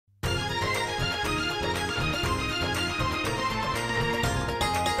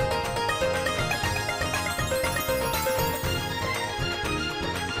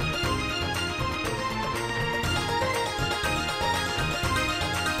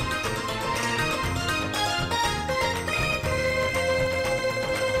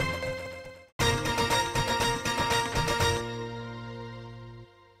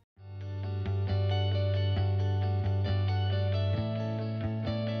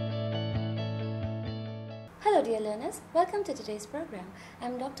Hello dear learners, welcome to today's program. I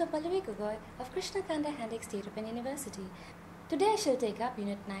am Dr. Pallavi Gogoi of Krishna Kanda Handike State Open University. Today I shall take up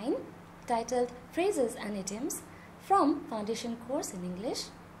Unit 9 titled Phrases and Idioms from Foundation Course in English,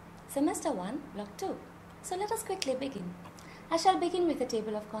 Semester 1, Block 2. So let us quickly begin. I shall begin with a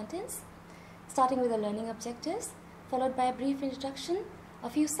table of contents, starting with the learning objectives, followed by a brief introduction, a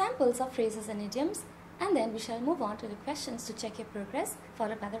few samples of phrases and idioms, and then we shall move on to the questions to check your progress,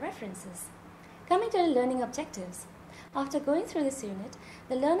 followed by the references. Coming to the learning objectives. After going through this unit,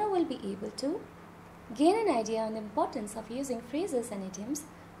 the learner will be able to gain an idea on the importance of using phrases and idioms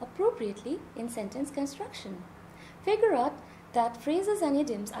appropriately in sentence construction. Figure out that phrases and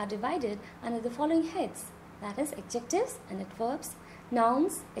idioms are divided under the following heads, that is adjectives and adverbs,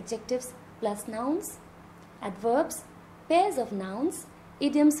 nouns, adjectives plus nouns, adverbs, pairs of nouns,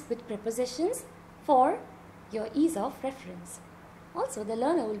 idioms with prepositions for your ease of reference. Also, the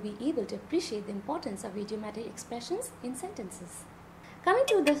learner will be able to appreciate the importance of idiomatic expressions in sentences. Coming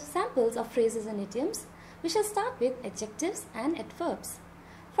to the samples of phrases and idioms, we shall start with adjectives and adverbs.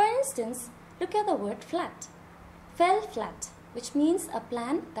 For instance, look at the word flat. Fell flat, which means a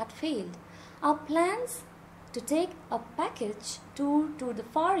plan that failed. Our plans to take a package to the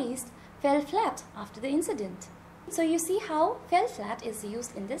Far East fell flat after the incident. So you see how fell flat is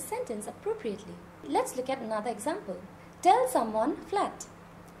used in this sentence appropriately. Let's look at another example. Tell someone flat,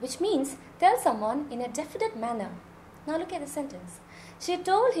 which means tell someone in a definite manner. Now look at the sentence. She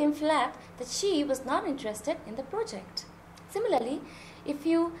told him flat that she was not interested in the project. Similarly, if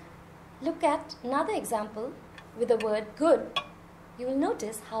you look at another example with the word good, you will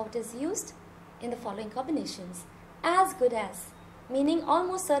notice how it is used in the following combinations. As good as, meaning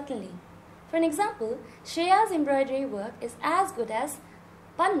almost certainly. For an example, Shreya's embroidery work is as good as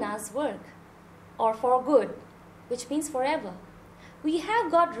Panna's work, or for good, which means forever. We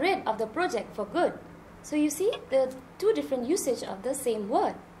have got rid of the project for good. So you see the two different usage of the same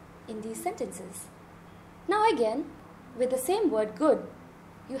word in these sentences. Now again, with the same word good,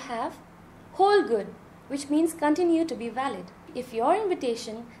 you have hold good, which means continue to be valid. If your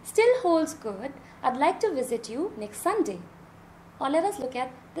invitation still holds good, I'd like to visit you next Sunday. Or let us look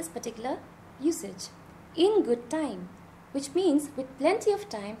at this particular usage. In good time, which means with plenty of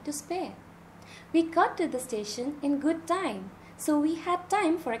time to spare. We got to the station in good time, so we had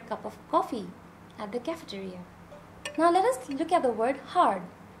time for a cup of coffee at the cafeteria. Now let us look at the word hard.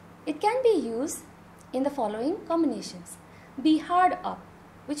 It can be used in the following combinations. Be hard up,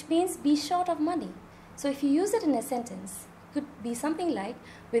 which means be short of money. So if you use it in a sentence, it could be something like,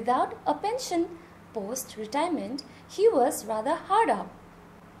 without a pension post-retirement, he was rather hard up.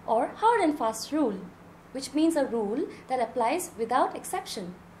 Or hard and fast rule, which means a rule that applies without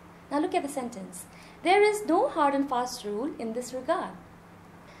exception. Now look at the sentence. There is no hard and fast rule in this regard.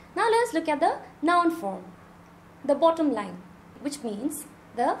 Now let's look at the noun form. The bottom line, which means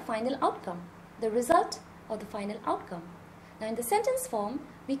the final outcome, the result or the final outcome. Now in the sentence form,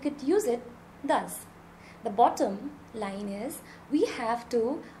 we could use it thus. The bottom line is we have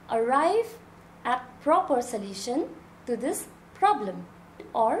to arrive at proper solution to this problem.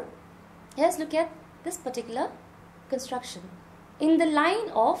 Or let's look at this particular construction. In the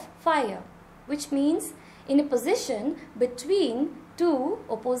line of fire, which means in a position between two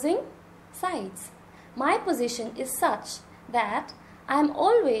opposing sides. My position is such that I am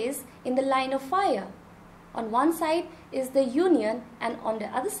always in the line of fire. On one side is the union and on the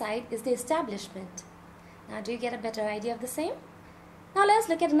other side is the establishment. Now do you get a better idea of the same? Now let's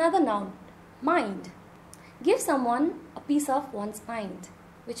look at another noun, mind. Give someone a piece of one's mind,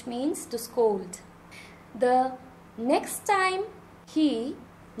 which means to scold. The next time he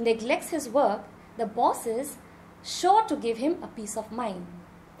neglects his work, the boss is sure to give him a piece of mind.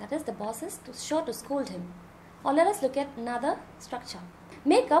 That is, the boss is sure to scold him. Or let us look at another structure.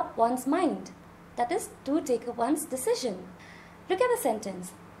 Make up one's mind. That is, to take one's decision. Look at the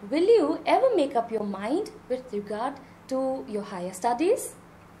sentence. Will you ever make up your mind with regard to your higher studies?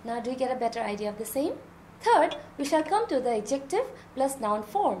 Now do you get a better idea of the same? Third, we shall come to the adjective plus noun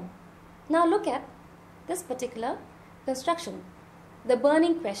form. Now look at this particular construction. The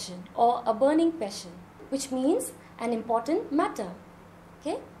burning question or a burning question, which means an important matter.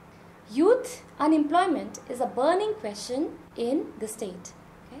 Okay? Youth unemployment is a burning question in the state.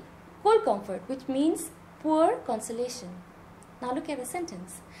 Okay? Cold comfort, which means poor consolation. Now look at the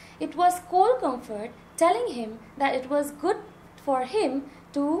sentence. It was cold comfort telling him that it was good for him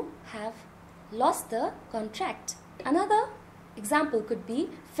to have lost the contract. Another example could be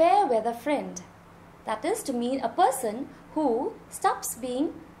fair weather friend. That is to mean a person who stops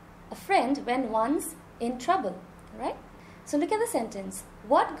being a friend when one's in trouble. Right? So look at the sentence.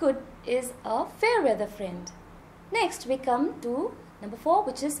 What good is a fair weather friend? Next we come to number 4,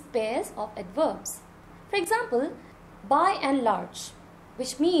 which is pairs of adverbs. For example, by and large,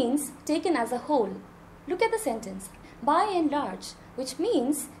 which means taken as a whole. Look at the sentence. By and large, which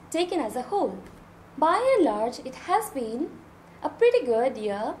means taken as a whole. By and large, it has been a pretty good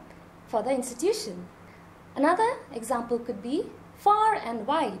year for the institution. Another example could be far and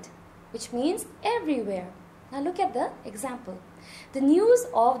wide, which means everywhere. Now look at the example. The news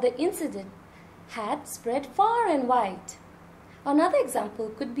of the incident had spread far and wide. Another example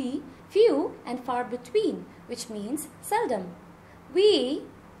could be few and far between, which means seldom. We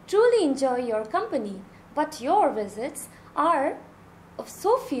truly enjoy your company, but your visits are of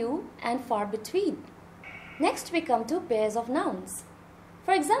so few and far between. Next we come to pairs of nouns.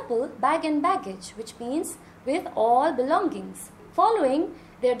 For example, bag and baggage, which means with all belongings. Following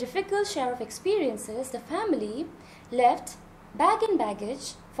their difficult share of experiences, the family left bag and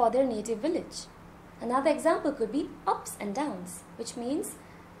baggage for their native village. Another example could be ups and downs, which means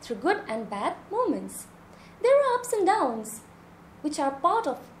through good and bad moments. There are ups and downs, which are part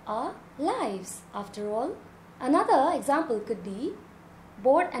of our lives, after all. Another example could be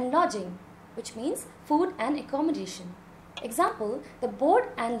board and lodging, which means food and accommodation. Example, the board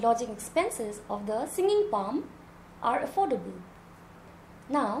and lodging expenses of the singing palm are affordable.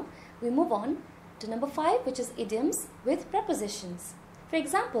 Now, we move on to number 5, which is idioms with prepositions. For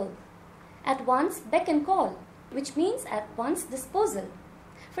example, at one's beck and call, which means at one's disposal.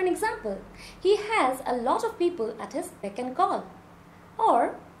 For an example, he has a lot of people at his beck and call.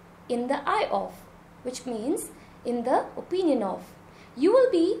 Or, in the eye of, which means in the opinion of. You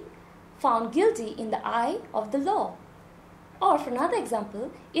will be found guilty in the eye of the law. Or for another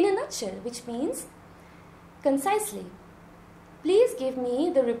example, in a nutshell, which means concisely. Please give me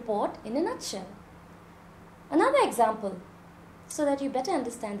the report in a nutshell. Another example, so that you better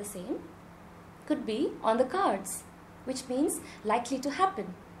understand the same, could be on the cards, which means likely to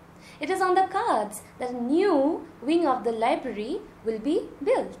happen. It is on the cards that a new wing of the library will be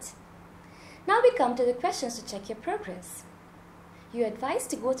built. Now we come to the questions to check your progress. You are advised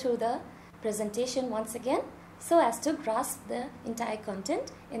to go through the presentation once again so as to grasp the entire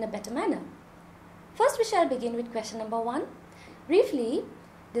content in a better manner. First, we shall begin with question number 1. Briefly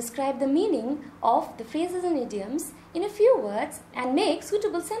describe the meaning of the phrases and idioms in a few words and make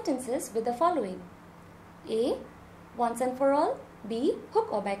suitable sentences with the following. A. Once and for all. B.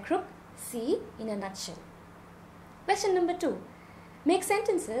 Hook or by crook. C. In a nutshell. Question number 2. Make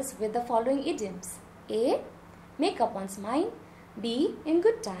sentences with the following idioms. A. Make up one's mind. B. In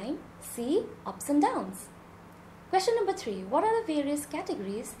good time. C. Ups and downs. Question number 3. What are the various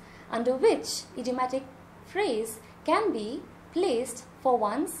categories under which idiomatic phrase can be placed for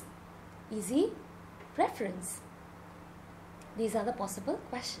one's easy reference? These are the possible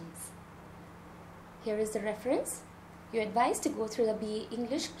questions. Here is the reference. You are advised to go through the BA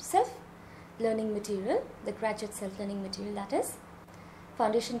English self-learning material, the graduate self-learning material, that is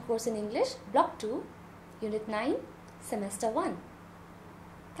Foundation Course in English, Block 2, Unit 9, Semester 1.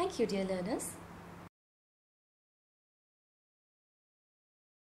 Thank you, dear learners.